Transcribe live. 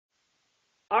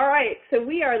right, so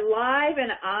we are live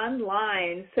and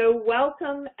online. So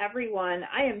welcome everyone.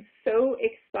 I am so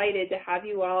excited to have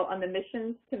you all on the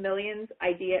Missions to Millions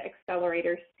Idea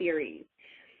Accelerator series.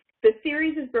 The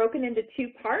series is broken into two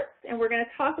parts, and we're going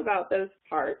to talk about those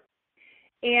parts.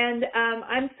 And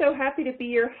I'm so happy to be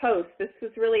your host. This was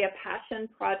really a passion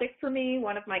project for me.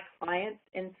 One of my clients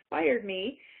inspired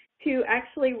me to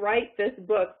actually write this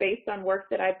book based on work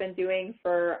that I've been doing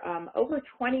for over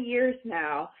 20 years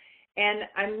now. And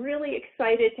I'm really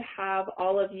excited to have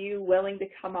all of you willing to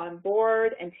come on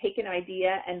board and take an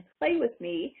idea and play with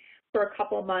me for a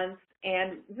couple months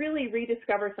and really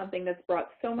rediscover something that's brought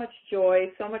so much joy,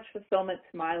 so much fulfillment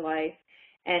to my life,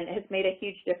 and has made a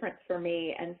huge difference for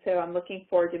me. And so I'm looking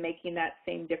forward to making that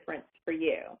same difference for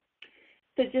you.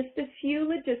 So just a few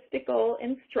logistical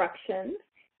instructions.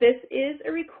 This is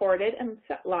a recorded and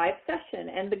live session.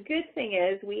 And the good thing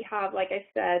is we have, like I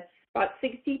said, about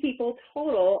 60 people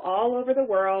total all over the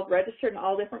world, registered in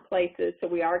all different places, so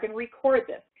we are going to record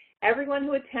this. Everyone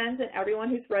who attends and everyone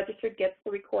who's registered gets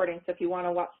the recording, so if you want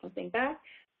to watch something back,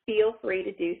 feel free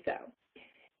to do so.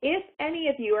 If any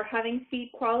of you are having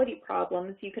feed quality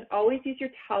problems, you can always use your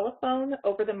telephone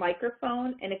over the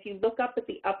microphone, and if you look up at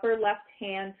the upper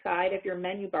left-hand side of your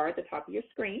menu bar at the top of your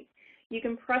screen, you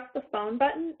can press the phone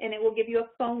button, and it will give you a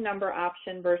phone number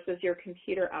option versus your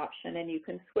computer option, and you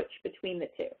can switch between the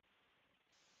two.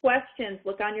 Questions,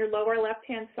 look on your lower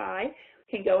left-hand side,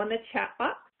 can go in the chat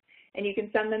box, and you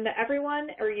can send them to everyone,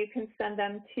 or you can send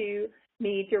them to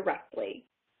me directly.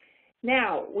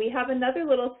 Now, we have another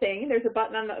little thing. There's a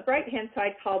button on the right-hand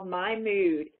side called My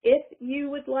Mood. If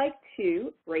you would like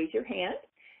to raise your hand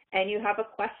and you have a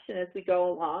question as we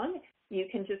go along, you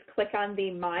can just click on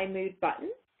the My Mood button,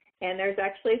 and there's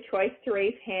actually a choice to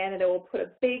raise hand, and it will put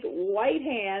a big white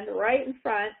hand right in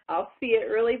front. I'll see it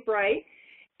really bright.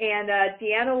 And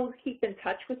Deanna will keep in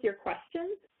touch with your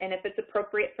questions, and if it's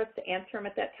appropriate for us to answer them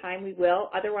at that time, we will.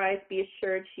 Otherwise, be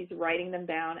assured she's writing them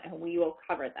down, and we will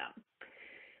cover them.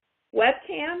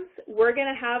 Webcams, we're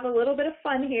going to have a little bit of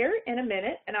fun here in a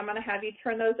minute, and I'm going to have you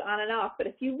turn those on and off. But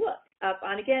if you look up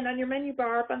again on your menu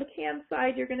bar, up on the cam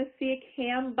side, you're going to see a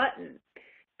cam button.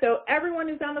 So everyone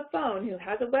who's on the phone who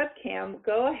has a webcam,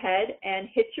 go ahead and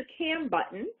hit your cam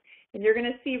button. And you're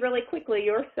going to see really quickly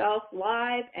yourself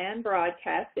live and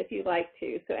broadcast if you'd like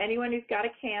to. So anyone who's got a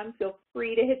cam, feel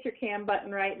free to hit your cam button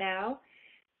right now.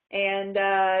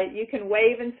 And you can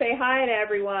wave and say hi to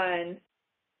everyone.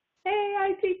 Hey,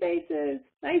 I see faces.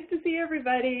 Nice to see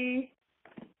everybody.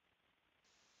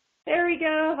 There we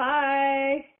go.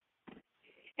 Hi.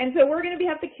 And so we're going to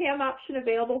have the cam option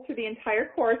available through the entire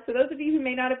course. So those of you who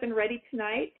may not have been ready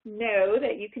tonight, know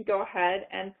that you can go ahead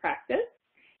and practice.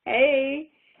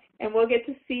 Hey. And we'll get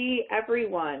to see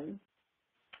everyone.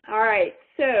 All right,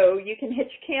 so you can hit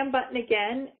your cam button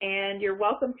again, and you're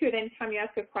welcome to it anytime you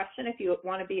ask a question if you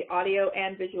want to be audio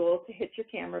and visual to hit your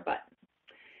camera button.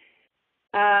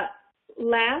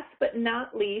 Last but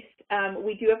not least,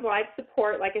 we do have live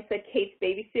support. Like I said, Kate's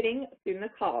babysitting through the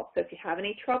call. So if you have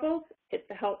any troubles, hit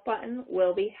the help button.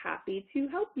 We'll be happy to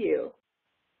help you.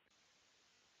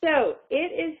 So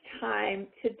it is time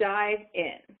to dive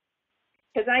in,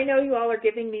 because I know you all are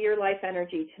giving me your life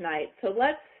energy tonight. So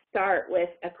let's start with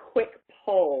a quick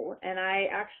poll. And I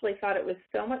actually thought it was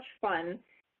so much fun,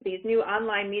 these new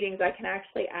online meetings, I can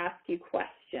actually ask you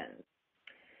questions.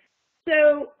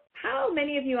 So how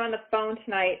many of you on the phone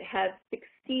tonight have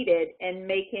succeeded in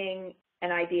making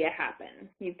an idea happen?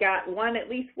 You've got at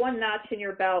least one notch in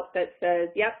your belt that says,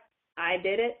 yep, I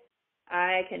did it,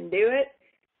 I can do it,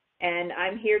 and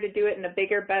I'm here to do it in a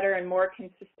bigger, better, and more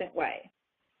consistent way.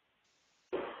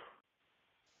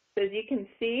 So as you can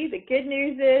see, the good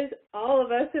news is all of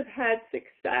us have had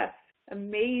success.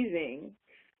 Amazing.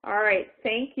 All right,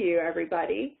 thank you,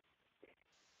 everybody.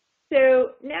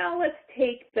 So now let's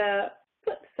take the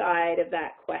flip side of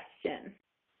that question.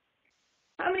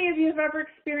 How many of you have ever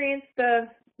experienced the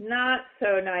not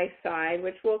so nice side,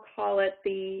 which we'll call it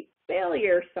the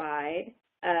failure side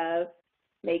of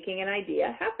making an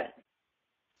idea happen?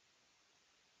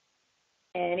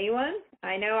 Anyone?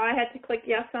 I know I had to click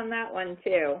yes on that one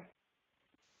too.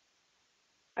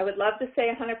 I would love to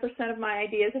say 100% of my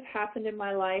ideas have happened in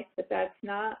my life, but that's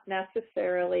not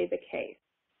necessarily the case.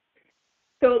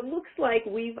 So it looks like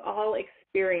we've all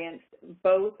experienced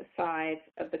both sides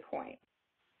of the coin.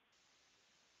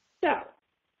 So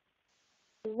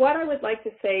what I would like to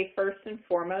say first and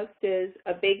foremost is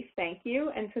a big thank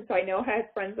you. And since I know I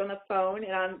have friends on the phone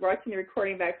and I'm watching the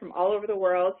recording back from all over the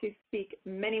world who speak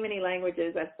many, many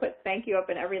languages, I've put thank you up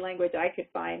in every language I could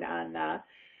find on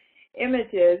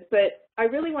images. But I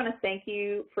really want to thank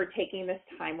you for taking this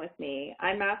time with me.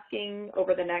 I'm asking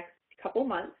over the next couple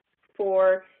months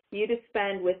for you to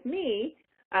spend with me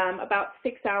about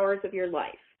 6 hours of your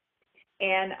life.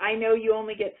 And I know you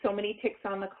only get so many ticks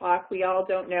on the clock. We all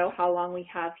don't know how long we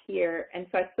have here. And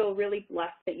so I feel really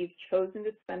blessed that you've chosen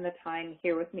to spend the time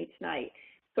here with me tonight.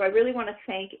 So I really want to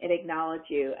thank and acknowledge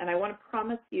you. And I want to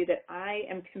promise you that I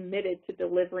am committed to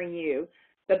delivering you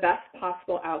the best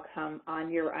possible outcome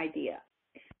on your idea.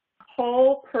 The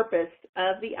whole purpose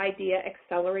of the Idea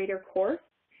Accelerator course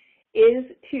is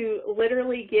to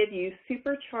literally give you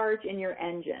supercharge in your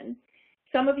engine.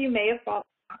 Some of you may have bought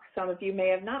the book, some of you may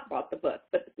have not bought the book,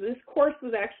 but this course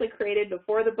was actually created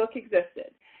before the book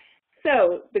existed.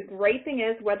 So the great thing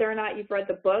is, whether or not you've read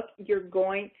the book, you're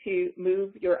going to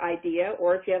move your idea,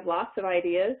 or if you have lots of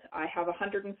ideas, I have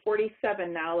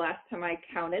 147 now, last time I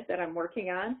counted, that I'm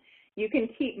working on. You can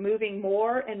keep moving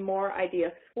more and more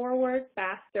ideas forward,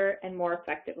 faster, and more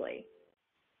effectively.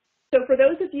 So for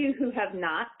those of you who have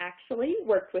not actually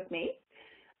worked with me,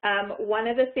 one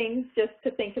of the things just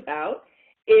to think about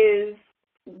is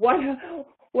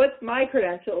what's my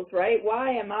credentials, right?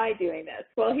 Why am I doing this?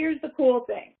 Well, here's the cool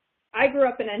thing. I grew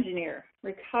up an engineer.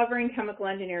 Recovering chemical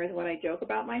engineer is what I joke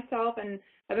about myself, and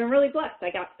I've been really blessed.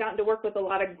 I gotten to work with a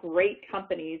lot of great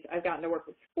companies. I've gotten to work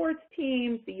with sports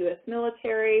teams, the U.S.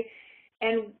 military,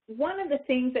 and one of the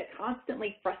things that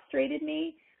constantly frustrated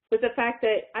me was the fact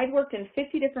that I'd worked in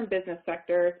 50 different business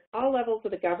sectors, all levels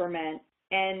of the government,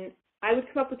 and I would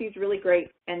come up with these really great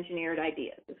engineered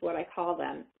ideas, is what I call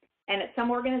them. And at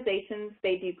some organizations,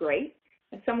 they do great.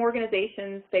 At some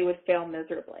organizations, they would fail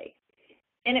miserably.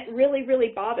 And it really, really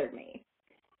bothered me.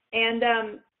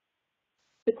 And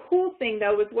the cool thing,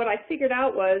 though, was what I figured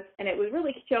out was, and it was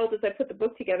really shelled as I put the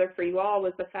book together for you all,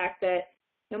 was the fact that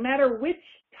no matter which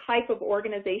type of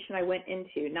organization I went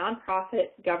into, nonprofit,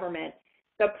 government,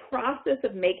 the process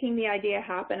of making the idea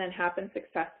happen and happen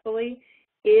successfully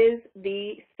is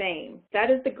the same. That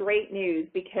is the great news,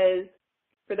 because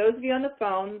for those of you on the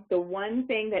phone, the one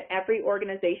thing that every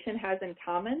organization has in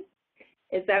common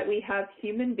is that we have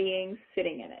human beings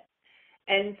sitting in it.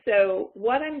 And so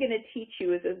what I'm going to teach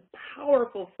you is a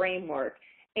powerful framework,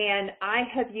 and I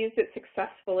have used it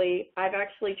successfully. I've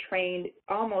actually trained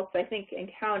almost, I think, in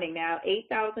counting now,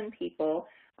 8,000 people.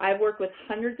 I've worked with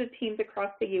hundreds of teams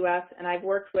across the U.S., and I've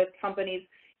worked with companies,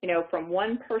 you know, from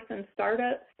one-person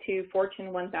startups to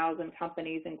Fortune 1000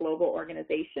 companies and global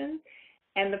organizations,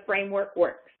 and the framework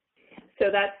works.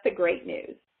 So that's the great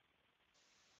news.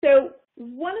 So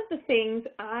one of the things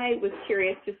I was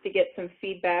curious just to get some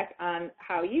feedback on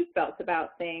how you felt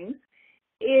about things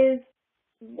is,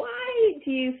 why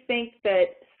do you think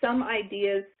that some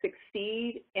ideas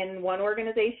succeed in one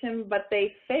organization but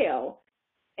they fail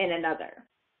in another?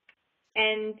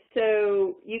 And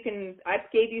so I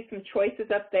gave you some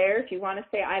choices up there. If you want to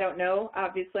say, I don't know,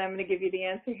 obviously I'm going to give you the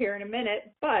answer here in a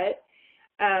minute, but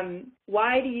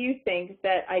why do you think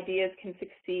that ideas can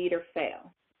succeed or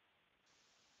fail?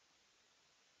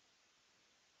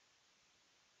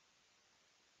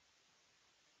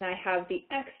 I have the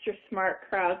extra smart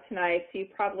crowd tonight, so you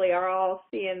probably are all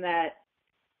seeing that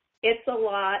it's a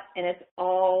lot and it's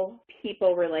all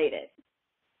people related.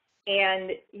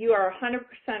 And you are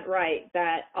 100% right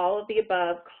that all of the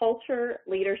above, culture,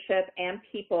 leadership, and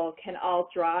people, can all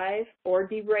drive or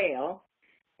derail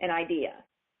an idea.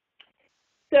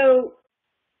 So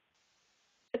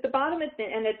at the bottom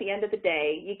and at the end of the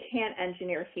day, you can't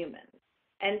engineer humans.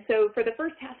 And so for the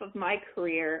first half of my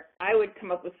career, I would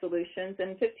come up with solutions,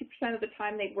 and 50% of the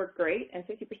time they'd work great, and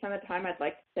 50% of the time I'd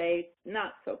like to say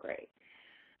not so great.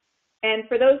 And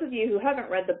for those of you who haven't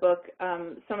read the book,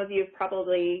 some of you have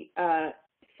probably,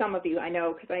 some of you I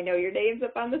know, because I know your names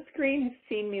up on the screen, have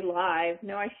seen me live.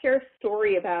 Now, I share a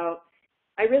story about,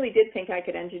 I really did think I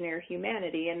could engineer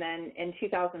humanity, and then in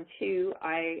 2002,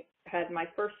 I had my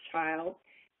first child,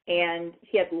 and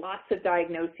he had lots of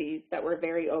diagnoses that were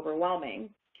very overwhelming.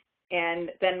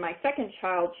 And then my second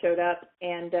child showed up,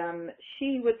 and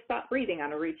she would stop breathing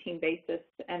on a routine basis,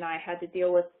 and I had to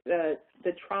deal with the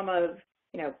trauma of,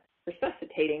 you know,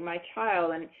 resuscitating my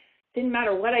child. And it didn't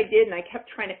matter what I did, and I kept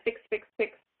trying to fix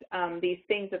these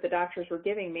things that the doctors were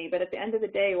giving me. But at the end of the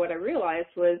day, what I realized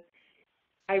was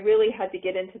I really had to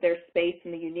get into their space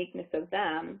and the uniqueness of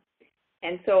them.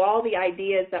 And so all the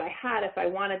ideas that I had, if I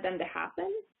wanted them to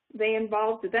happen, they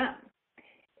involved them.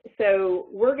 So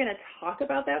we're going to talk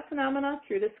about that phenomena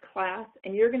through this class,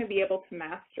 and you're going to be able to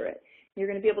master it. You're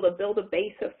going to be able to build a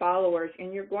base of followers,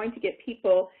 and you're going to get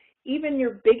people, even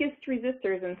your biggest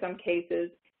resistors in some cases,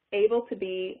 able to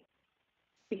be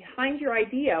behind your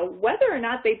idea, whether or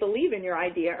not they believe in your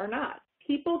idea or not.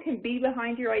 People can be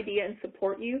behind your idea and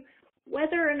support you,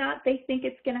 whether or not they think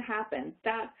it's going to happen.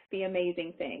 That's the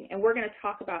amazing thing. And we're going to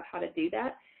talk about how to do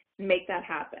that. make that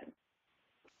happen.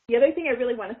 The other thing I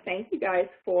really want to thank you guys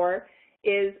for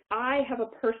is I have a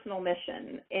personal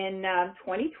mission. In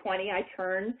 2020, I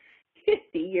turned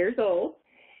 50 years old,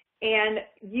 and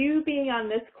you being on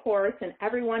this course and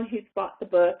everyone who's bought the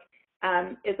book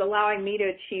is allowing me to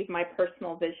achieve my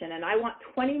personal vision. And I want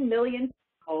 20 million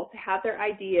people to have their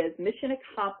ideas mission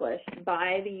accomplished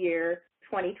by the year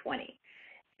 2020.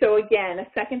 So again, a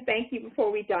second thank you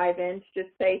before we dive in to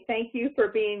just say thank you for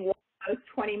being one of those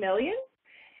 20 million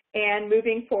and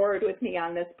moving forward with me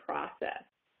on this process.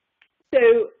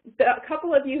 So a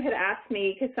couple of you had asked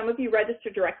me, because some of you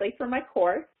registered directly for my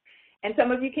course, and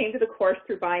some of you came to the course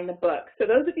through buying the book. So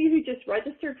those of you who just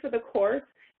registered for the course,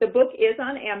 the book is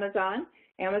on Amazon.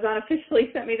 Amazon officially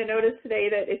sent me the notice today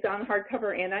that it's on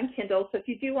hardcover and on Kindle. So if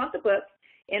you do want the book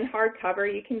in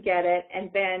hardcover, you can get it. And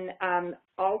then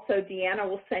also Deanna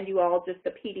will send you all just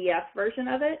the PDF version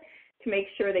of it to make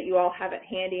sure that you all have it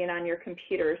handy and on your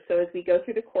computer. So as we go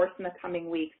through the course in the coming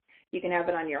weeks, you can have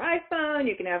it on your iPhone,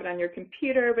 you can have it on your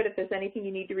computer, but if there's anything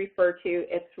you need to refer to,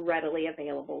 it's readily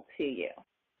available to you.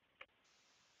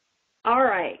 All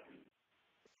right,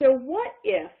 so what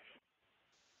if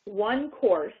one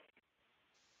course,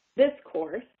 this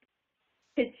course,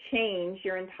 could change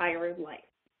your entire life?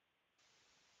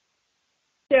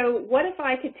 So what if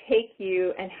I could take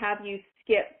you and have you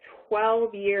skip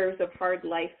 12 years of hard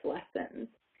life lessons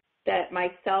that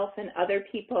myself and other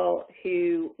people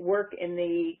who work in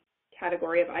the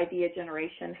category of idea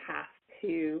generation have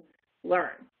to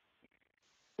learn?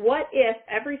 What if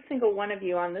every single one of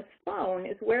you on this phone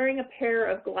is wearing a pair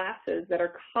of glasses that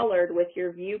are colored with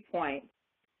your viewpoint,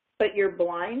 but you're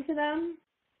blind to them,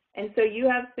 and so you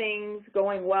have things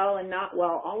going well and not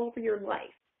well all over your life?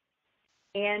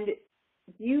 And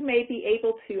you may be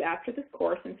able to, after this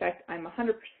course, in fact, I'm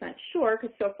 100% sure,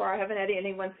 because so far I haven't had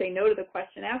anyone say no to the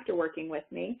question after working with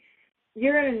me,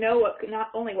 you're going to know not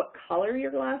only what color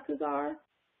your glasses are,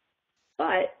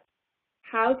 but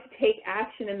how to take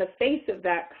action in the face of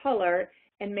that color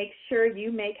and make sure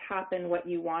you make happen what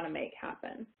you want to make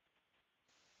happen.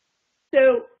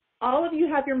 So all of you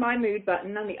have your My Mood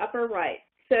button on the upper right.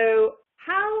 So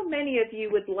how many of you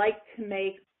would like to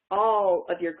make all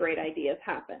of your great ideas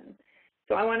happen?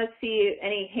 So I want to see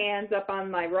any hands up on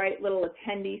my right little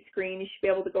attendee screen. You should be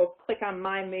able to go click on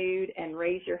My Mood and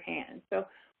raise your hand. So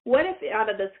what if out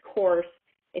of this course,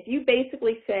 if you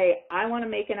basically say, I want to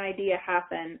make an idea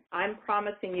happen, I'm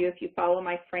promising you, if you follow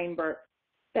my framework,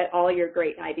 that all your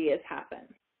great ideas happen?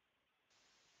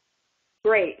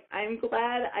 Great. I'm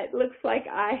glad. It looks like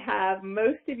I have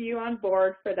most of you on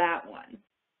board for that one.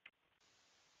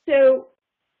 So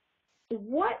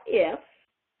what if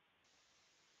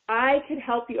I could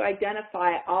help you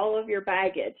identify all of your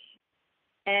baggage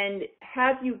and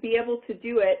have you be able to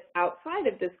do it outside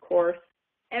of this course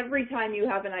every time you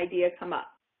have an idea come up?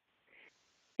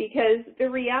 Because the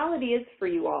reality is, for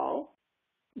you all,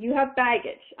 you have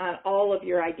baggage on all of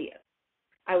your ideas.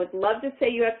 I would love to say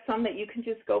you have some that you can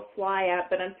just go fly at,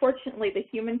 but unfortunately the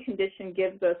human condition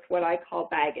gives us what I call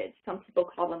baggage. Some people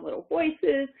call them little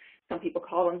voices, some people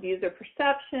call them views or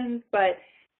perceptions, but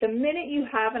the minute you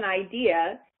have an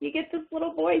idea, you get this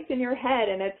little voice in your head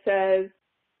and it says,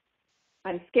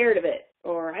 I'm scared of it,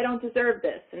 or I don't deserve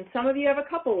this. And some of you have a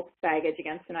couple baggage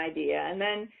against an idea, and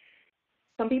then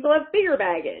some people have bigger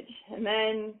baggage, and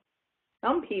then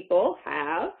some people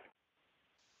have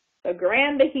a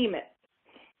grand behemoth.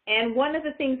 And one of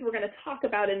the things we're going to talk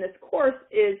about in this course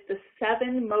is the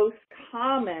 7 most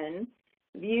common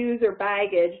views or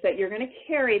baggage that you're going to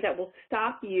carry that will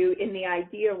stop you in the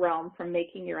idea realm from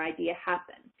making your idea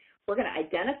happen. We're going to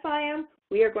identify them.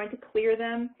 We are going to clear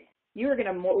them. You are going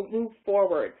to move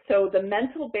forward. So the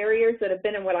mental barriers that have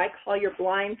been in what I call your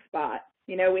blind spot.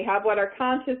 You know, we have what our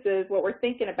conscious is, what we're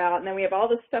thinking about, and then we have all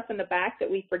this stuff in the back that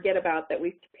we forget about that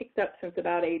we've picked up since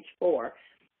about age 4.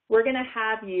 We're going to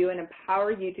have you and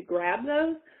empower you to grab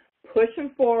those, push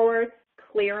them forward,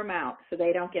 clear them out so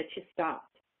they don't get you stopped.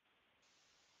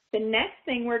 The next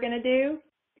thing we're going to do,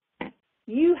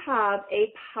 you have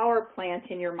a power plant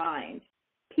in your mind.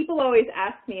 People always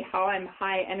ask me how I'm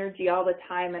high energy all the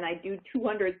time and I do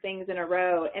 200 things in a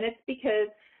row, and it's because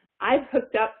I've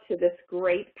hooked up to this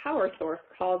great power source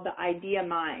called the idea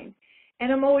mind.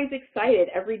 And I'm always excited.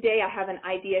 Every day I have an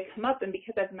idea come up, and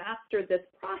because I've mastered this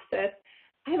process,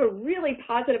 I have a really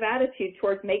positive attitude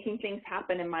towards making things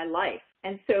happen in my life.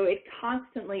 And so it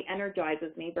constantly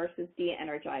energizes me versus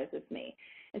de-energizes me.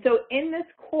 And so in this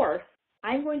course,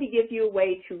 I'm going to give you a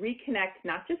way to reconnect,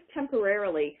 not just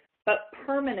temporarily, but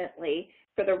permanently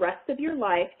for the rest of your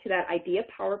life to that idea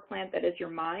power plant that is your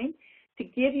mind, to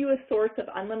give you a source of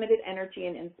unlimited energy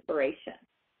and inspiration.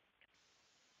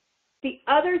 The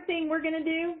other thing we're going to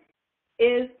do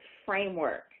is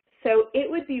framework. So it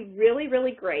would be really,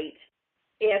 really great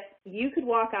if you could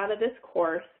walk out of this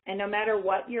course and no matter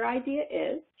what your idea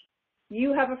is,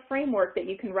 you have a framework that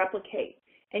you can replicate.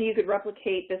 And you could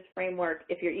replicate this framework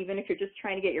even if you're just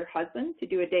trying to get your husband to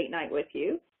do a date night with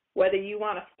you, whether you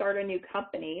want to start a new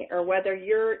company or whether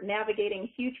you're navigating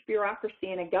huge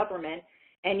bureaucracy in a government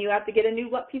and you have to get a new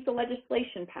piece of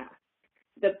legislation passed.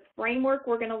 The framework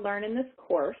we're going to learn in this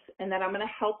course and that I'm going to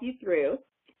help you through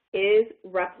is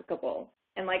replicable.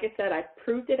 And like I said, I've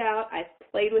proved it out. I've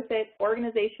played with it.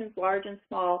 Organizations large and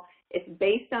small. It's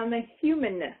based on the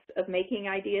humanness of making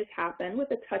ideas happen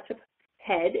with a touch of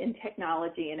head and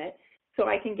technology in it. So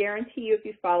I can guarantee you if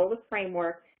you follow the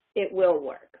framework, it will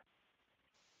work.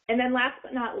 And then last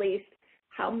but not least,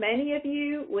 how many of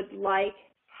you would like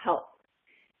help?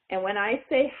 And when I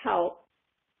say help,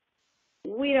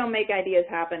 we don't make ideas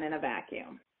happen in a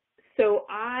vacuum. So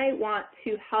I want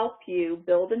to help you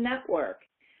build a network.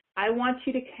 I want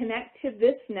you to connect to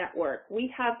this network.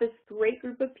 We have this great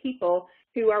group of people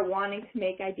who are wanting to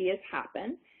make ideas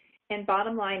happen. And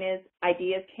bottom line is,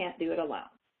 ideas can't do it alone.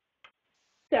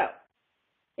 So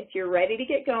if you're ready to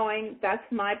get going, that's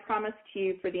my promise to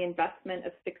you for the investment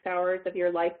of 6 hours of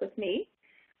your life with me.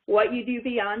 What you do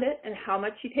beyond it and how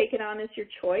much you take it on is your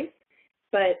choice,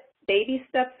 but baby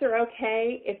steps are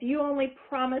okay. If you only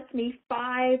promise me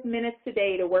 5 minutes a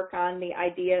day to work on the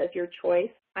idea of your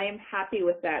choice, I am happy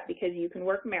with that because you can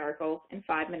work miracles in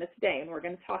 5 minutes a day, and we're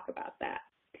going to talk about that.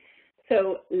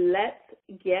 So let's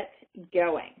get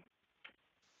going.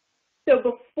 So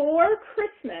before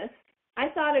Christmas, I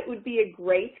thought it would be a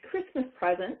great Christmas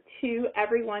present to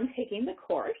everyone taking the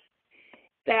course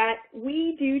that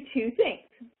we do 2 things.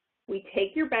 We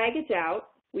take your baggage out,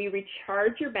 we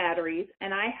recharge your batteries,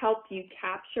 and I help you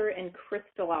capture and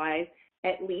crystallize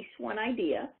at least one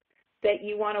idea that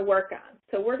you want to work on.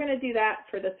 So we're going to do that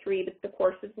for the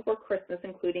courses before Christmas,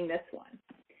 including this one.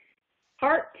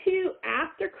 Part 2,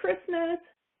 after Christmas,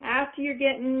 after you're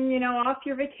getting, off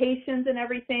your vacations and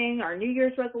everything, our New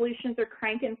Year's resolutions are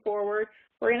cranking forward,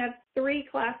 we're going to have 3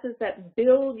 classes that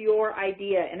build your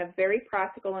idea in a very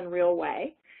practical and real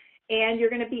way. And you're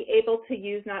going to be able to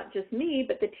use not just me,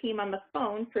 but the team on the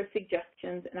phone for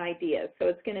suggestions and ideas. So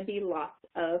it's going to be lots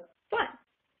of fun.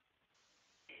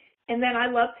 And then I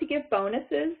love to give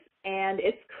bonuses, and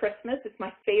it's Christmas. It's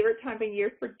my favorite time of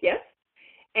year for gifts.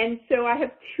 And so I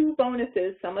have 2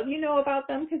 bonuses. Some of you know about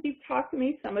them because you've talked to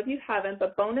me. Some of you haven't.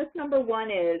 But bonus number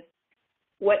 1 is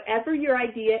whatever your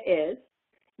idea is,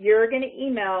 you're going to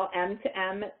email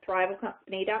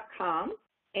m2m@thrivalcompany.com,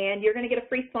 and you're going to get a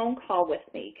free phone call with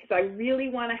me because I really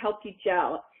want to help you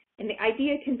gel. And the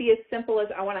idea can be as simple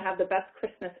as I want to have the best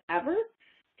Christmas ever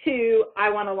to I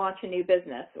want to launch a new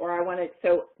business or I want to,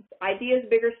 so ideas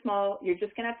big or small, you're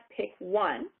just going to have to pick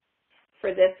one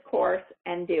for this course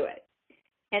and do it.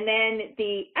 And then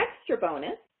the extra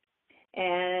bonus,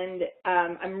 and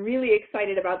I'm really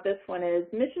excited about this one, is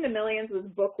Mission to Millions was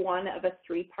book 1 of a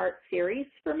 3-part series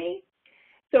for me.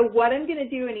 So what I'm going to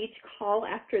do in each call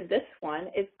after this one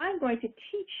is I'm going to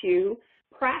teach you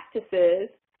practices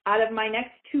out of my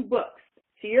next 2 books.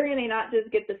 So you're going to not just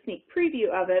get the sneak preview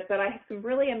of it, but I have some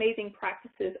really amazing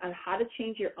practices on how to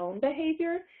change your own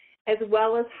behavior as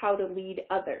well as how to lead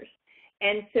others.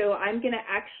 And so I'm going to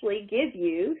actually give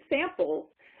you samples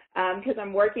because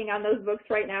I'm working on those books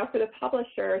right now for the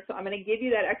publisher. So I'm going to give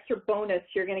you that extra bonus.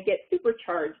 You're going to get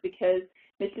supercharged because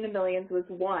Mission to Millions was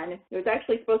 1. It was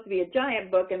actually supposed to be a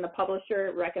giant book, and the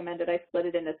publisher recommended I split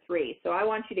it into 3. So I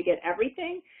want you to get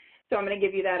everything. So I'm going to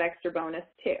give you that extra bonus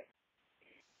too.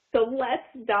 So let's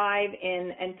dive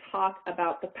in and talk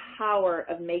about the power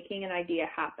of making an idea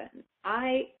happen.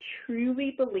 I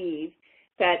truly believe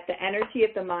that the energy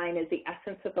of the mind is the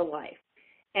essence of the life.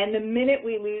 And the minute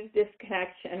we lose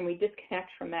disconnection and we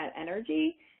disconnect from that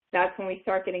energy, that's when we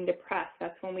start getting depressed.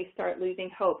 That's when we start losing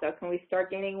hope. That's when we start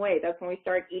gaining weight. That's when we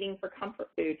start eating for comfort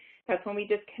food. That's when we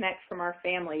disconnect from our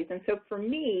families. And so for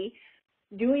me,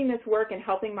 doing this work and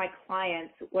helping my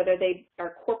clients, whether they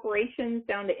are corporations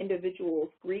down to individuals,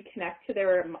 reconnect to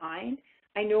their mind,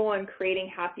 I know I'm creating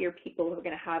happier people who are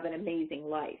going to have an amazing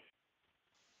life.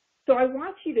 So I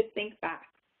want you to think back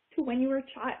to when you were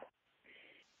a child.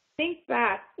 Think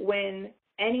back when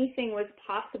anything was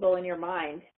possible in your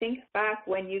mind. Think back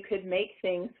when you could make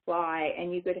things fly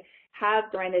and you could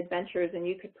have grand adventures and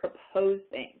you could propose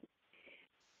things.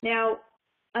 Now,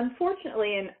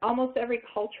 unfortunately, in almost every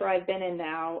culture I've been in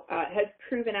now has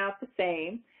proven out the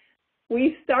same.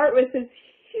 We start with this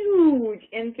huge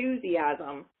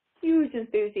enthusiasm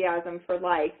for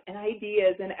life and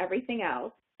ideas and everything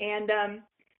else. And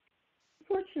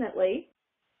unfortunately,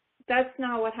 that's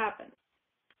not what happens.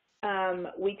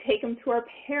 We take them to our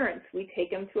parents, we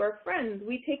take them to our friends,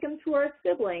 we take them to our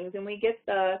siblings, and we get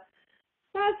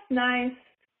that's nice,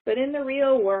 but in the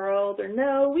real world, or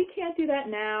no, we can't do that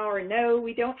now, or no,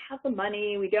 we don't have the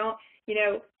money, we don't,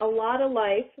 a lot of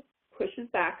life pushes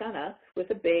back on us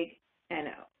with a big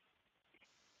NO.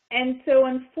 And so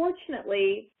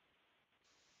unfortunately,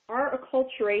 our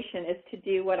acculturation is to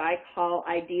do what I call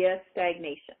idea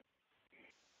stagnation.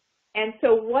 And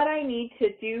so what I need to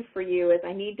do for you is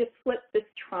I need to flip this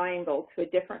triangle to a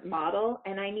different model,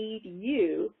 and I need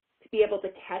you to be able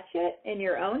to catch it in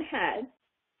your own head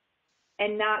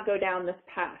and not go down this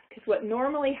path. Because what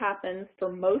normally happens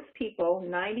for most people,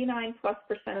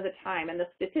 99+% of the time, and the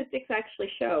statistics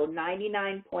actually show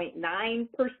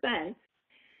 99.9%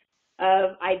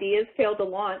 of ideas fail to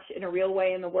launch in a real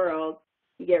way in the world,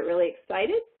 you get really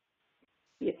excited,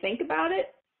 you think about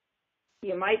it,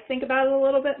 you might think about it a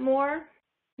little bit more,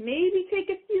 maybe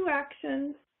take a few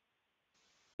actions.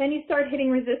 Then you start hitting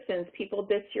resistance. People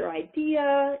diss your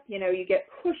idea, you get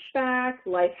pushback,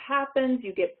 life happens,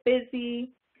 you get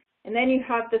busy, and then you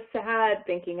have the sad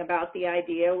thinking about the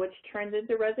idea, which turns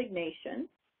into resignation,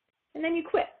 and then you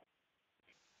quit.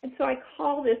 And so I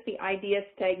call this the idea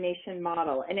stagnation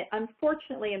model. And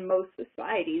unfortunately, in most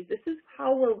societies, this is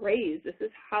how we're raised. This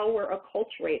is how we're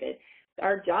acculturated.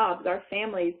 Our jobs, our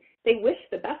families, they wish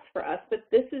the best for us, but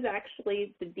this is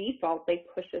actually the default they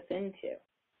push us into.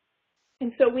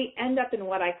 And so we end up in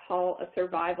what I call a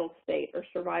survival state or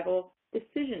survival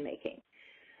decision making.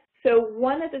 So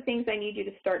one of the things I need you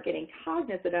to start getting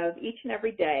cognizant of each and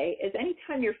every day is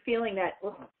anytime you're feeling that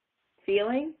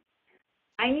feeling,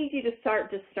 I need you to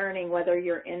start discerning whether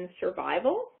you're in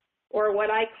survival or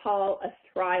what I call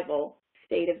a thrival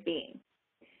state of being.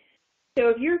 So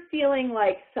if you're feeling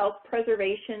like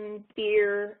self-preservation,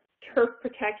 fear, turf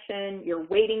protection, you're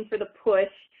waiting for the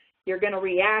push, you're going to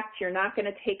react, you're not going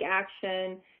to take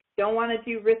action, don't want to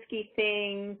do risky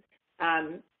things,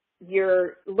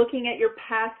 you're looking at your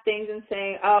past things and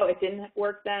saying, oh, it didn't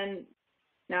work then,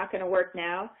 not going to work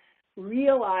now,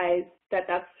 realize that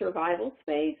that's survival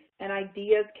space and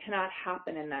ideas cannot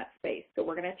happen in that space. So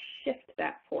we're going to shift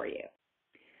that for you.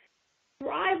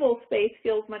 Thrival space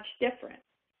feels much different.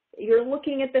 You're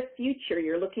looking at the future,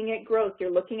 you're looking at growth, you're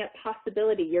looking at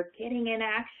possibility, you're getting in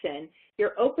action,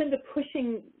 you're open to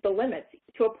pushing the limits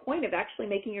to a point of actually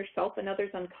making yourself and others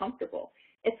uncomfortable.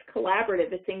 It's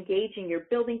collaborative, it's engaging, you're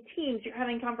building teams, you're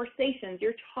having conversations,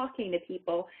 you're talking to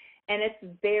people, and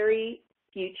it's very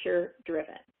future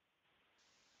driven.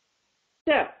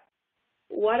 So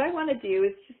what I want to do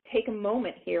is just take a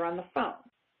moment here on the phone.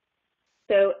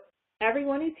 So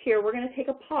everyone who's here, we're going to take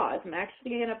a pause. I'm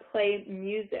actually going to play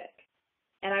music.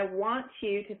 And I want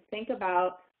you to think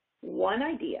about one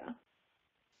idea,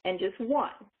 and just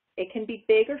one. It can be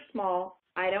big or small,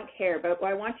 I don't care. But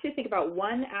I want you to think about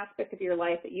one aspect of your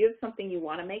life that you have something you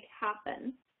want to make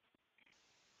happen.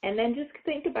 And then just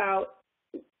think about,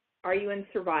 are you in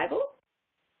survival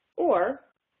or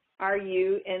are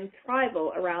you in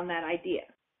thrival around that idea?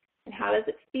 And how does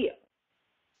it feel?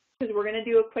 Because we're going to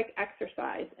do a quick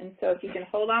exercise. And so if you can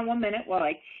hold on 1 minute while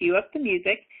I cue up the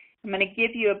music, I'm going to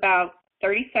give you about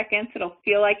 30 seconds. It'll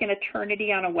feel like an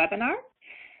eternity on a webinar.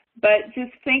 But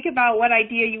just think about what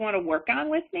idea you want to work on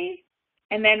with me.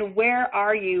 And then where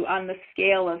are you on the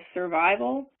scale of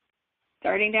survival,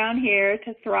 starting down here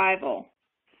to thrival.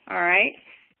 All right?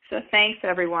 So thanks,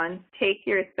 everyone. Take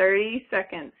your 30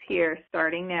 seconds here,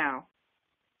 starting now.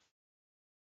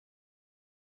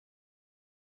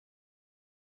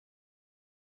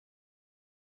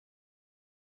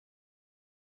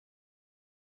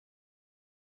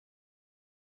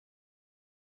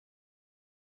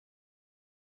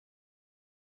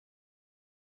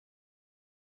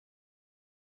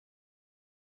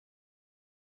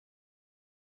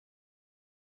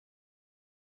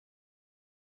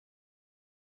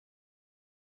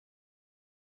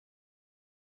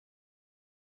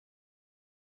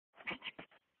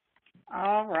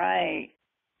 All right.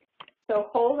 So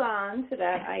hold on to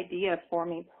that idea for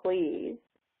me, please.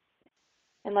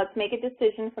 And let's make a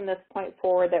decision from this point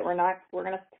forward that we're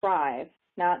going to thrive,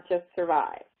 not just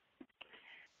survive.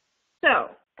 So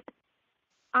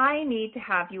I need to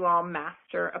have you all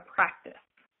master a practice.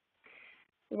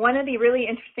 One of the really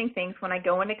interesting things when I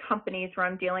go into companies where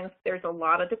I'm dealing with, there's a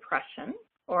lot of depression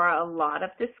or a lot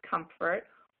of discomfort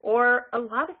or a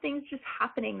lot of things just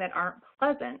happening that aren't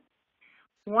pleasant,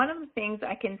 one of the things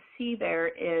I can see there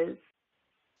is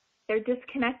they're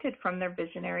disconnected from their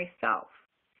visionary self,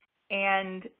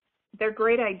 and their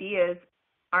great ideas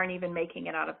aren't even making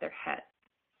it out of their head.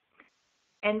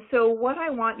 And so what I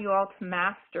want you all to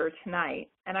master tonight,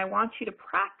 and I want you to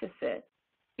practice it,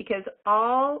 because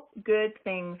all good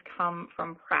things come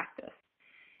from practice.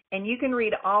 And you can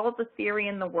read all of the theory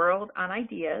in the world on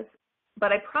ideas,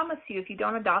 but I promise you, if you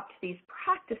don't adopt these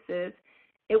practices,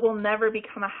 it will never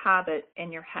become a habit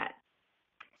in your head.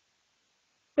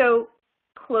 So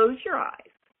close your eyes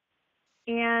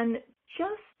and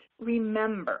just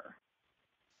remember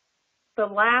the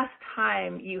last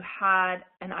time you had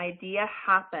an idea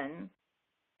happen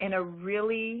in a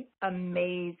really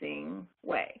amazing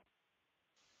way.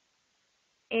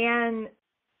 And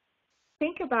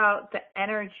think about the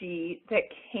energy that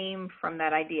came from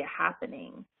that idea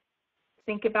happening.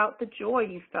 Think about the joy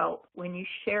you felt when you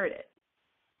shared it.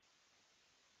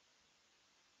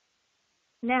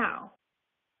 Now,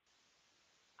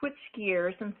 switch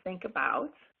gears and think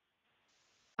about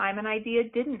the time an idea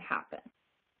didn't happen.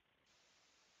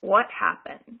 What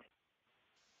happened?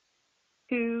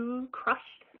 Who crushed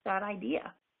that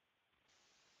idea?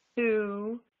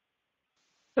 Who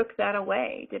took that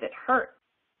away? Did it hurt?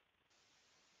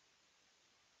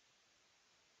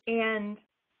 And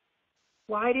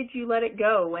why did you let it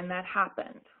go when that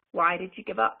happened? Why did you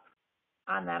give up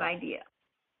on that idea?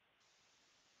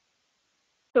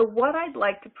 So what I'd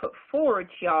like to put forward,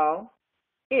 y'all,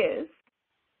 is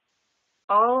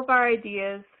all of our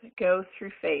ideas go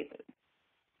through phases.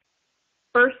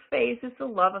 First phase is the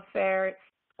love affair. It's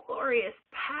glorious,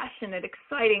 passionate,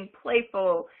 exciting,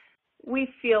 playful. We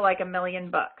feel like $1 million.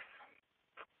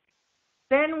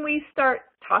 Then we start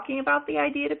talking about the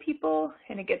idea to people,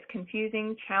 and it gets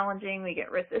confusing, challenging. We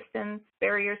get resistance,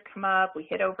 barriers come up, we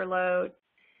hit overload.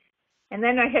 And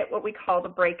then I hit what we call the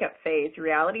breakup phase.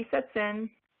 Reality sets in,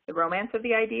 the romance of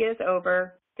the idea is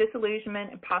over,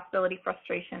 disillusionment, impossibility,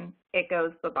 frustration, it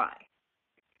goes bye-bye.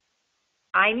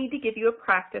 I need to give you a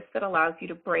practice that allows you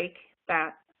to break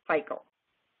that cycle.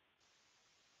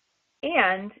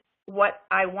 And what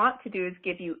I want to do is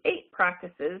give you 8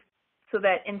 practices so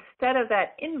that instead of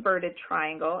that inverted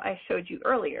triangle I showed you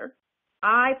earlier,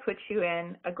 I put you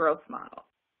in a growth model.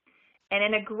 And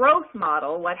in a growth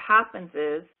model, what happens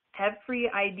is every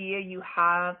idea you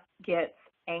have gets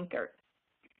anchored.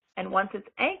 And once it's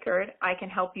anchored, I can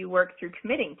help you work through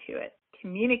committing to it,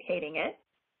 communicating it,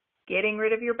 getting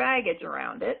rid of your baggage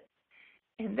around it,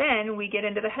 and then we get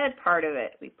into the head part of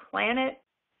it. We plan it,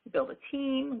 we build a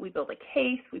team, we build a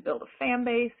case, we build a fan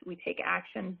base, we take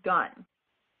action, done,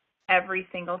 every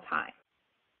single time.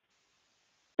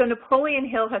 So Napoleon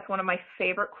Hill has one of my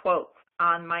favorite quotes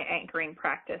on my anchoring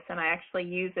practice, and I actually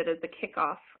use it as a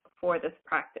kickoff for this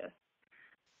practice.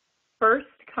 First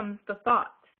comes the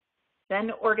thought,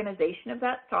 then organization of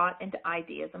that thought into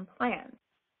ideas and plans.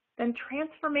 Then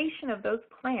transformation of those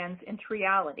plans into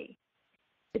reality.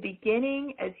 The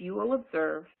beginning, as you will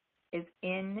observe, is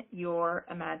in your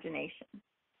imagination.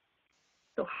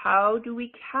 So how do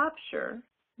we capture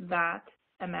that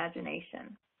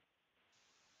imagination?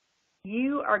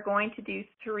 You are going to do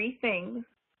 3 things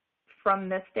from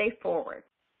this day forward.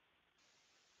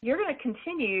 You're going to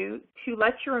continue to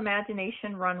let your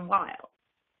imagination run wild.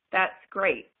 That's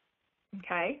great,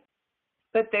 okay?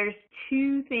 But there's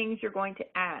 2 things you're going to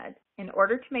add in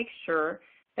order to make sure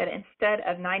that instead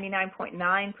of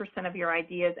 99.9% of your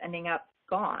ideas ending up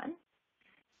gone,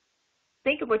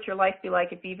 think of what your life would be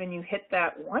like if even you hit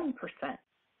that 1%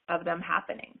 of them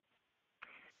happening.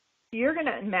 You're going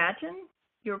to imagine,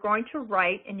 you're going to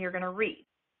write, and you're going to read.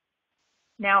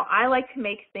 Now, I like to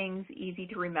make things easy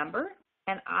to remember,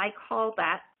 and I call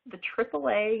that the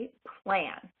AAA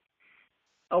plan.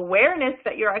 Awareness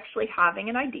that you're actually having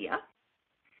an idea,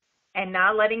 and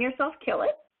not letting yourself kill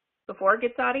it before it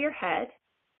gets out of your head,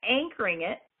 anchoring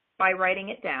it by writing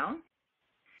it down,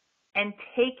 and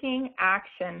taking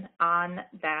action on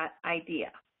that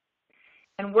idea.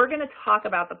 And we're going to talk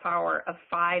about the power of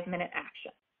 5-minute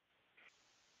action.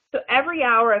 So every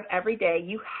hour of every day,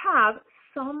 you have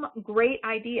some great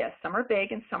idea. Some are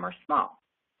big and some are small.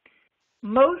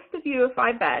 Most of you, if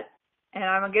I bet, and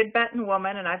I'm a good betting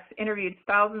woman, and I've interviewed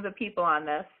thousands of people on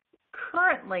this,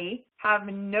 currently have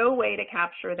no way to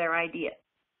capture their ideas.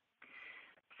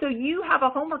 So you have a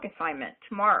homework assignment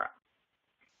tomorrow,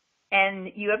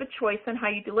 and you have a choice on how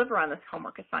you deliver on this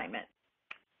homework assignment.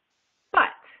 But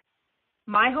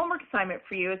my homework assignment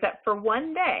for you is that for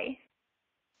one day,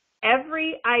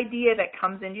 every idea that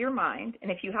comes into your mind, and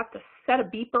if you have to set a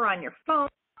beeper on your phone,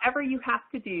 whatever you have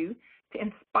to do to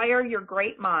inspire your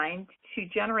great mind to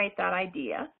generate that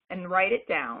idea and write it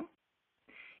down,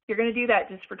 you're going to do that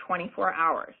just for 24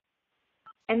 hours.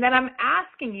 And then I'm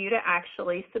asking you to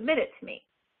actually submit it to me.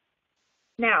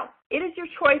 Now, it is your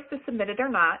choice to submit it or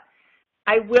not.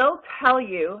 I will tell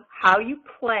you how you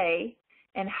play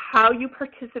and how you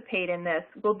participate in this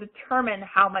will determine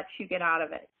how much you get out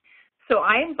of it. So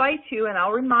I invite you, and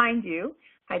I'll remind you,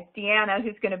 Deanna,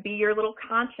 who's going to be your little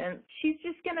conscience, she's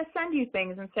just going to send you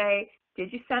things and say,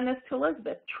 did you send this to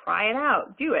Elizabeth? Try it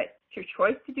out. Do it. It's your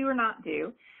choice to do or not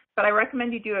do. But I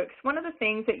recommend you do it, because one of the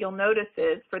things that you'll notice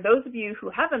is, for those of you who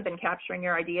haven't been capturing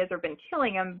your ideas or been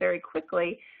killing them very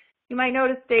quickly, you might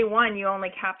notice day 1 you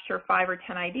only capture 5 or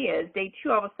 10 ideas. Day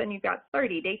 2, all of a sudden you've got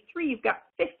 30. Day 3, you've got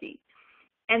 50.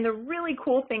 And the really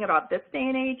cool thing about this day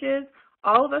and age is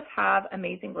all of us have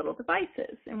amazing little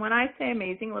devices. And when I say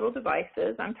amazing little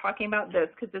devices, I'm talking about this,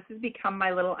 because this has become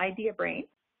my little idea brain.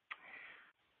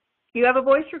 You have a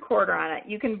voice recorder on it.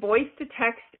 You can voice to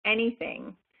text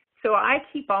anything. So I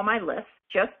keep all my lists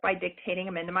just by dictating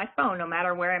them into my phone. No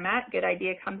matter where I'm at, good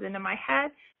idea comes into my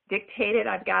head, dictate it.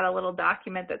 I've got a little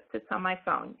document that sits on my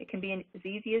phone. It can be as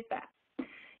easy as that.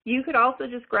 You could also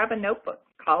just grab a notebook,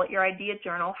 call it your idea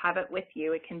journal, have it with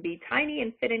you. It can be tiny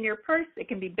and fit in your purse. It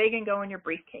can be big and go in your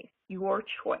briefcase, your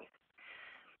choice.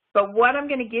 But what I'm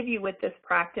going to give you with this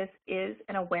practice is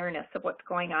an awareness of what's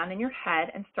going on in your head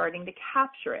and starting to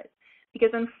capture it.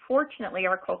 Because unfortunately,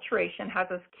 our culturation has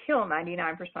us kill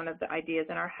 99% of the ideas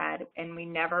in our head, and we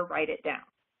never write it down.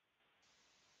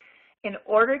 In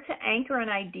order to anchor an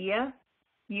idea,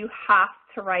 you have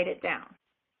to write it down.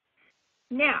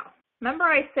 Now, remember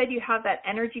I said you have that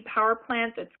energy power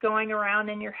plant that's going around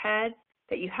in your head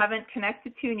that you haven't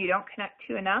connected to and you don't connect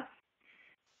to enough?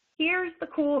 Here's the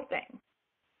cool thing.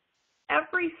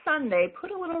 Every Sunday,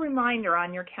 put a little reminder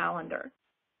on your calendar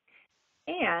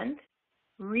and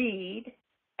read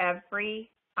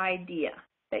every idea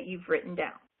that you've written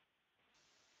down.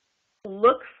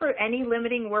 Look for any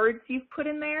limiting words you've put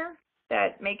in there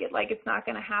that make it like it's not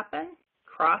going to happen.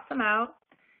 Cross them out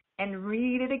and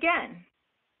read it again.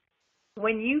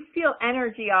 When you feel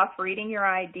energy off reading your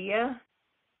idea,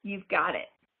 you've got it.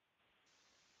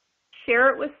 Share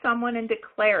it with someone and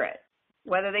declare it,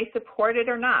 whether they support it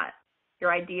or not.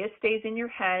 Your idea stays in your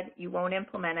head. You won't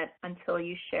implement it until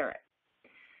you share it.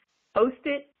 Post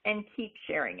it and keep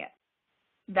sharing it.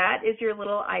 That is your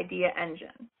little idea engine.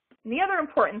 And the other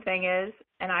important thing is,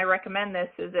 and I recommend this,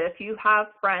 is if you have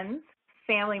friends,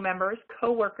 family members,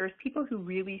 coworkers, people who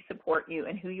really support you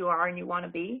and who you are and you want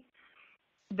to be,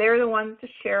 they're the ones to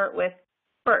share it with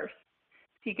first.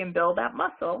 So you can build that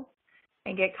muscle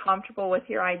and get comfortable with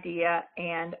your idea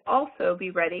and also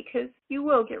be ready, because you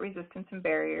will get resistance and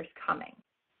barriers coming.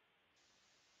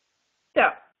 So,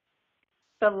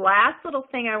 the last little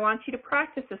thing I want you to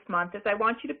practice this month is I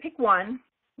want you to pick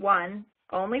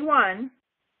only one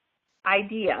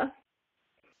idea,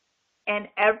 and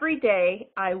every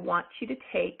day I want you to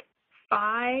take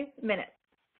 5 minutes.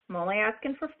 I'm only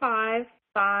asking for 5.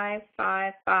 I'm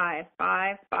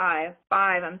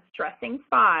stressing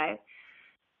 5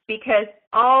 because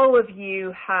all of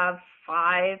you have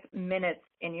 5 minutes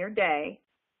in your day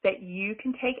that you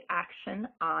can take action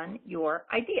on your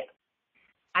idea.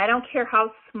 I don't care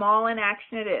how small an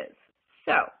action it is.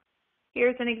 So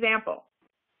here's an example.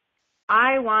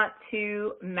 I want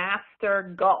to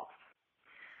master golf.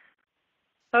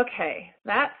 Okay,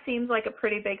 that seems like a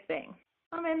pretty big thing.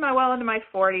 I'm well into my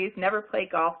 40s, never played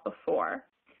golf before.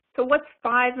 So what's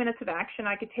 5 minutes of action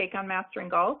I could take on mastering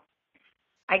golf?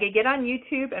 I could get on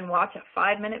YouTube and watch a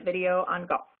 5-minute video on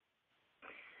golf.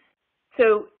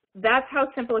 So that's how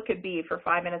simple it could be for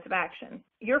 5 minutes of action.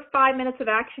 Your 5 minutes of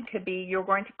action could be you're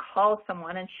going to call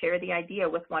someone and share the idea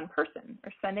with one person,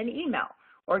 or send an email,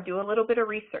 or do a little bit of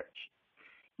research.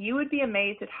 You would be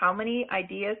amazed at how many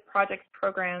ideas, projects,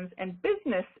 programs, and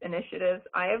business initiatives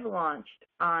I have launched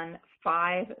on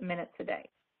 5 minutes a day.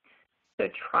 So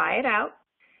try it out,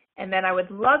 and then I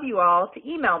would love you all to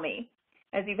email me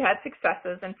as you've had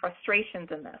successes and frustrations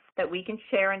in this that we can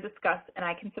share and discuss, and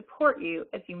I can support you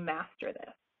as you master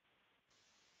this.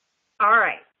 All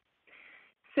right,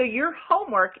 so your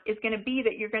homework is going to be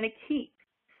that you're going to keep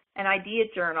an idea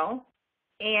journal,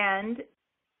 and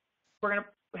we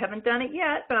haven't done it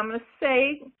yet, but I'm going to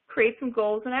say create some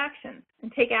goals and actions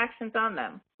and take actions on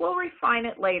them. We'll refine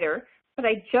it later, but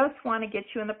I just want to get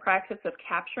you in the practice of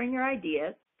capturing your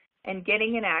ideas and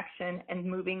getting in action and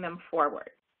moving them forward.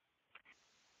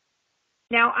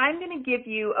 Now I'm going to give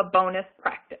you a bonus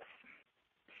practice.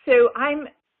 So I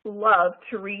love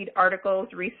to read articles,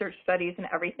 research studies, and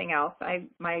everything else.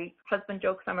 My husband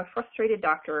jokes I'm a frustrated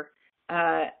doctor.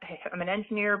 I'm an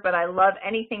engineer, but I love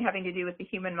anything having to do with the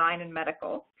human mind and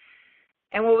medical.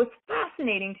 And what was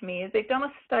fascinating to me is they've done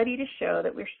a study to show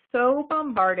that we're so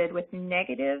bombarded with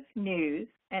negative news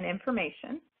and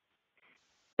information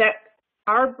that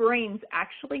our brains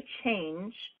actually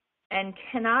change and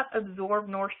cannot absorb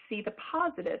nor see the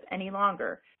positive any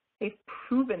longer. They've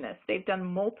proven this. They've done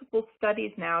multiple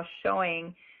studies now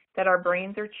showing that our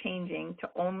brains are changing to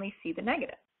only see the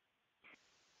negative.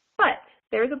 But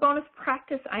there's a bonus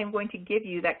practice I'm going to give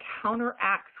you that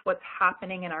counteracts what's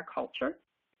happening in our culture,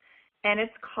 and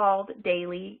it's called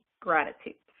daily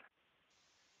gratitudes.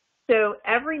 So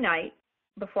every night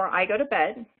before I go to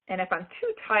bed, and if I'm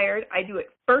too tired, I do it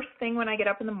first thing when I get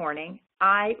up in the morning,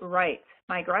 I write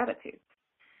my gratitudes.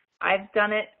 I've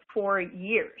done it for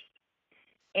years,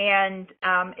 and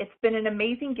it's been an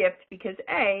amazing gift because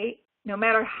no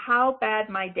matter how bad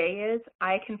my day is,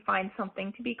 I can find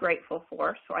something to be grateful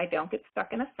for so I don't get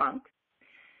stuck in a funk.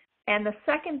 And the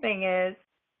second thing is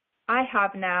I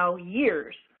have now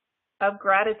years of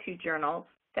gratitude journals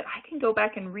that I can go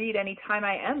back and read anytime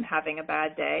I am having a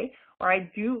bad day, or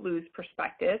I do lose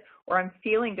perspective, or I'm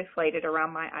feeling deflated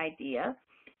around my idea,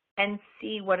 and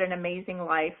see what an amazing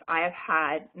life I have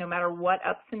had no matter what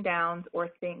ups and downs or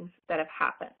things that have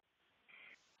happened.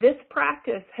 This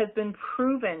practice has been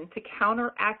proven to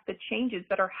counteract the changes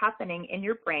that are happening in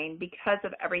your brain because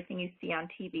of everything you see on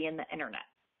TV and the internet.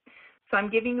 So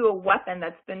I'm giving you a weapon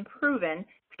that's been proven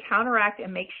to counteract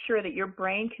and make sure that your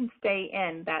brain can stay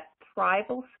in that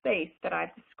thrival space that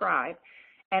I've described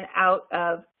and out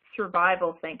of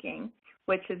survival thinking,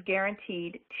 which is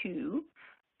guaranteed to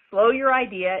slow your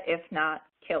idea, if not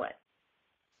kill it.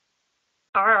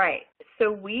 All right,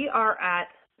 so we are at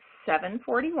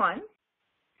 7:41.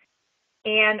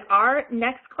 And our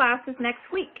next class is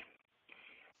next week.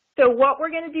 So what we're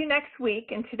going to do next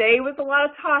week, and today was a lot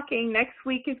of talking, next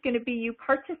week is going to be you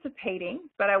participating,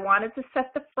 but I wanted to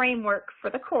set the framework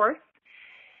for the course,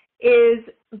 is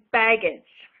baggage.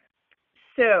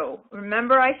 So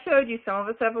remember I showed you some of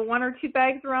us have 1 or 2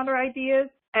 bags around our ideas.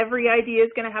 Every idea is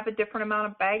going to have a different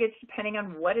amount of baggage depending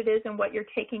on what it is and what you're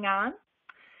taking on.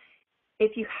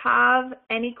 If you have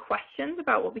any questions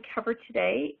about what we covered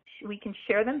today, we can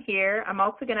share them here. I'm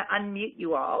also going to unmute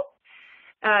you all.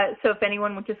 So if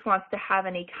anyone just wants to have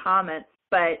any comments,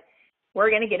 but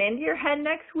we're going to get into your head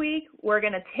next week. We're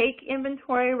going to take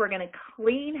inventory. We're going to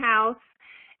clean house.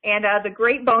 And the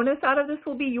great bonus out of this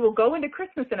will be you will go into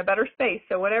Christmas in a better space.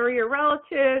 So whatever your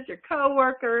relatives, your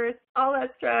coworkers, all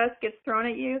that stress gets thrown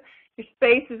at you, your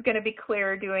space is going to be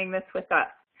clear doing this with us.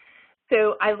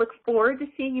 So I look forward to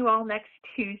seeing you all next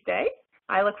Tuesday.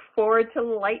 I look forward to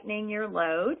lightening your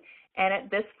load. And at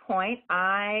this point,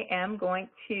 I am going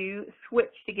to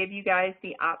switch to give you guys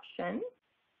the option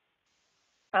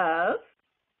of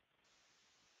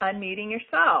unmuting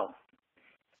yourselves.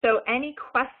 So any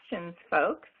questions,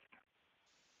 folks?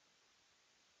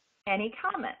 Any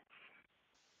comments?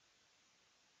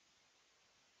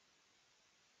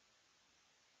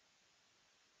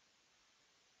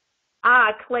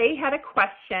 Clay had a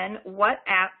question. What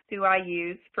app do I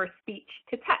use for speech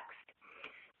to text?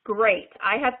 Great.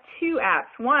 I have 2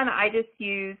 apps. One, I just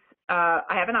use, I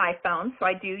have an iPhone, so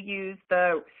I do use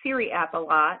the Siri app a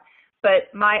lot.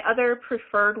 But my other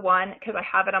preferred one, because I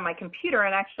have it on my computer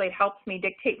and actually it helps me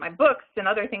dictate my books and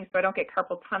other things so I don't get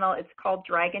carpal tunnel, it's called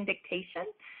Dragon Dictation.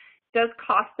 It does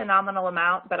cost a nominal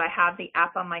amount, but I have the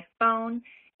app on my phone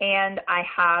and I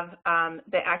have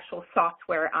the actual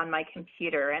software on my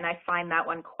computer, and I find that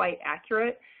one quite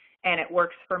accurate and it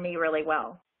works for me really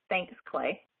well. Thanks,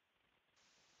 Clay.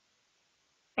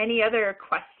 Any other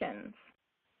questions?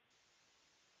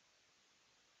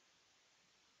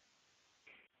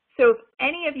 So if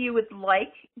any of you would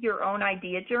like your own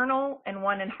idea journal and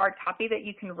one in hard copy that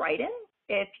you can write in,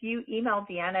 if you email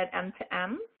Deanna at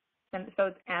M2M, and so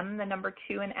it's M, the number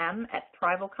 2 and M, at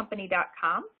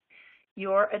thrivalcompany.com,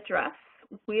 your address,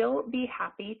 we'll be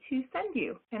happy to send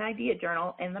you an idea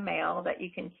journal in the mail that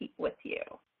you can keep with you.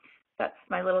 That's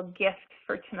my little gift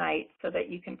for tonight so that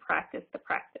you can practice the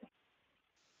practice.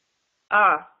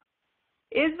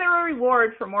 Is there a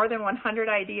reward for more than 100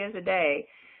 ideas a day?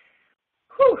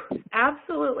 Whew,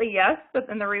 absolutely yes, but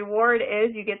then the reward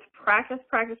is you get to practice,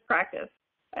 practice, practice.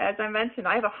 As I mentioned,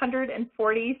 I have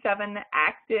 147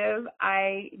 active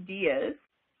ideas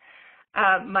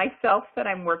myself that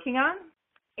I'm working on,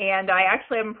 and I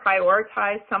actually have them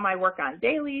prioritized. Some I work on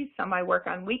daily, some I work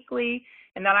on weekly,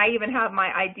 and then I even have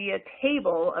my idea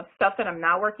table of stuff that I'm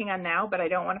not working on now, but I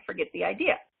don't want to forget the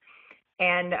idea.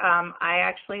 And I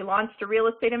actually launched a real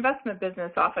estate investment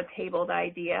business off a tabled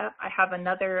idea. I have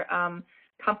another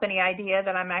company idea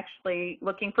that I'm actually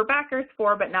looking for backers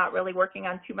for, but not really working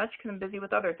on too much because I'm busy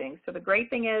with other things. So the great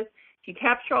thing is, if you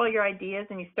capture all your ideas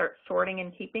and you start sorting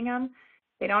and keeping them,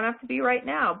 they don't have to be right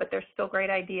now, but they're still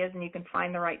great ideas, and you can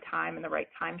find the right time, and the right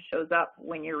time shows up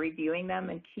when you're reviewing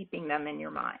them and keeping them in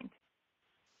your mind.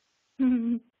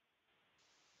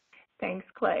 Thanks,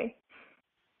 Clay.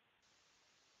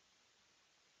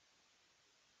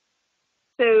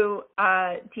 So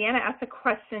Deanna asked a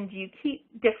question, do you keep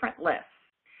different lists?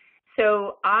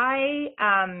 So I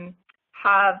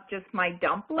have just my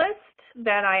dump list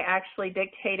that I actually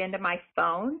dictate into my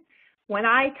phone. When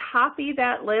I copy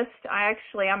that list,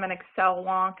 I'm an Excel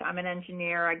wonk. I'm an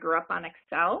engineer. I grew up on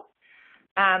Excel.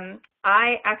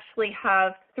 I actually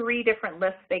have 3 different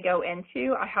lists they go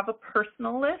into. I have a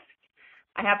personal list,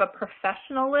 I have a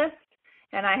professional list,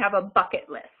 and I have a bucket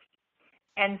list.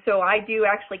 And so I do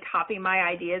actually copy my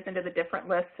ideas into the different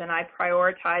lists, and I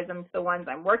prioritize them to the ones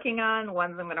I'm working on,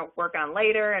 ones I'm going to work on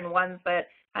later, and ones that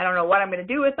I don't know what I'm going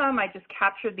to do with them. I just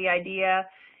captured the idea.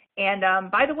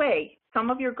 And by the way, some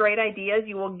of your great ideas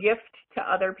you will gift to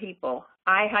other people.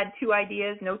 I had 2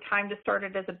 ideas, no time to start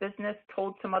it as a business,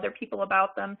 told some other people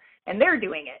about them, and they're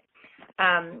doing it.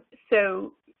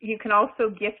 So you can also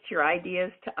gift your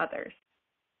ideas to others.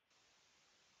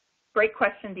 Great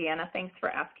question, Deanna. Thanks for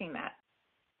asking that.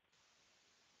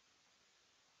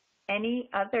 Any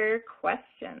other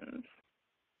questions?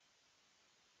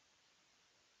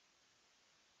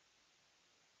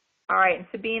 All right, and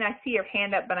Sabine, I see your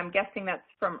hand up, but I'm guessing that's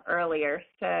from earlier.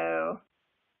 So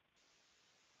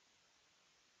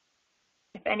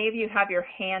if any of you have your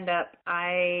hand up,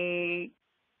 I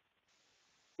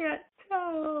can't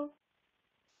tell.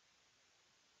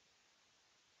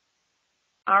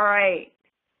 All right.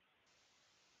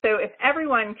 So if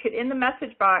everyone could, in the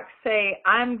message box, say,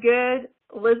 I'm good,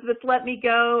 Elizabeth, let me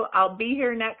go, I'll be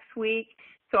here next week.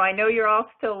 So I know you're all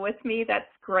still with me. That's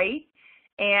great.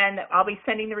 And I'll be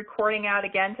sending the recording out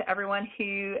again to everyone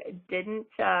who didn't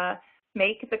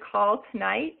make the call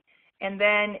tonight. And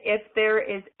then if there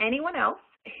is anyone else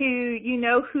who you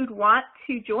know who'd want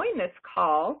to join this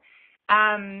call,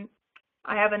 I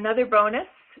have another bonus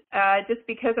just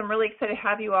because I'm really excited to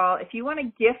have you all. If you want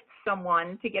to gift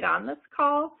someone to get on this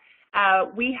call,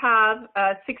 we have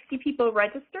 60 people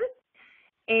registered.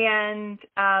 And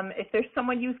if there's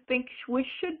someone you think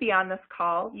should be on this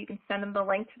call, you can send them the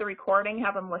link to the recording,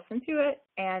 have them listen to it,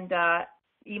 and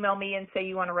email me and say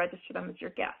you want to register them as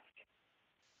your guest.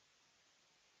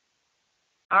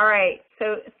 All right,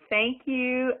 so thank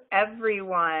you,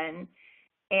 everyone,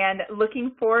 and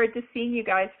looking forward to seeing you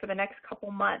guys for the next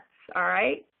couple months, all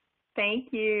right?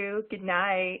 Thank you. Good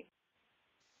night.